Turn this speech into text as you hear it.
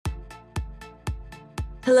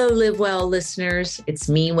Hello, Live Well listeners. It's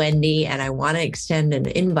me, Wendy, and I want to extend an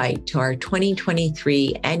invite to our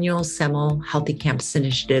 2023 annual Semel Healthy Campus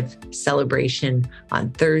Initiative celebration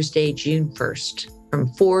on Thursday, June 1st from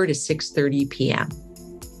 4 to 6:30 p.m.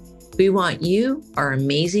 We want you, our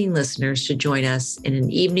amazing listeners, to join us in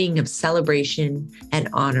an evening of celebration and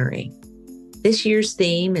honoring. This year's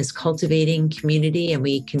theme is cultivating community, and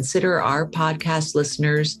we consider our podcast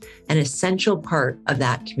listeners an essential part of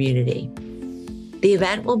that community. The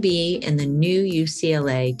event will be in the new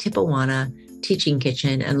UCLA Tipuana Teaching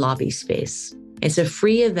Kitchen and Lobby Space. It's a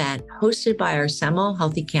free event hosted by our Semel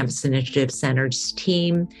Healthy Campus Initiative Center's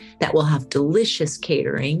team that will have delicious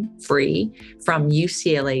catering, free, from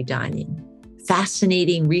UCLA Dining,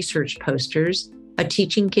 fascinating research posters, a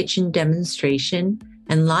teaching kitchen demonstration,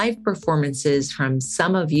 and live performances from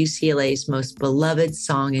some of UCLA's most beloved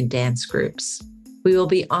song and dance groups. We will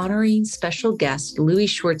be honoring special guest Louis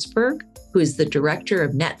Schwartzberg, who is the director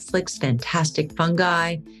of Netflix Fantastic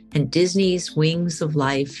Fungi and Disney's Wings of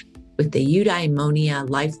Life, with the Eudaimonia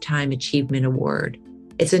Lifetime Achievement Award.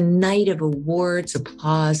 It's a night of awards,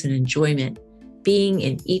 applause, and enjoyment, being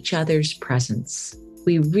in each other's presence.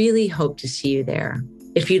 We really hope to see you there.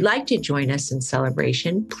 If you'd like to join us in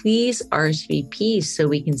celebration, please RSVP so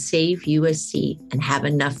we can save you a seat and have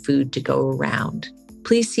enough food to go around.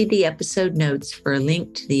 Please see the episode notes for a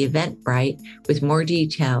link to the Eventbrite with more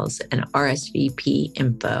details and RSVP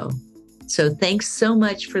info. So thanks so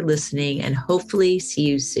much for listening, and hopefully see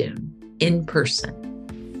you soon in person.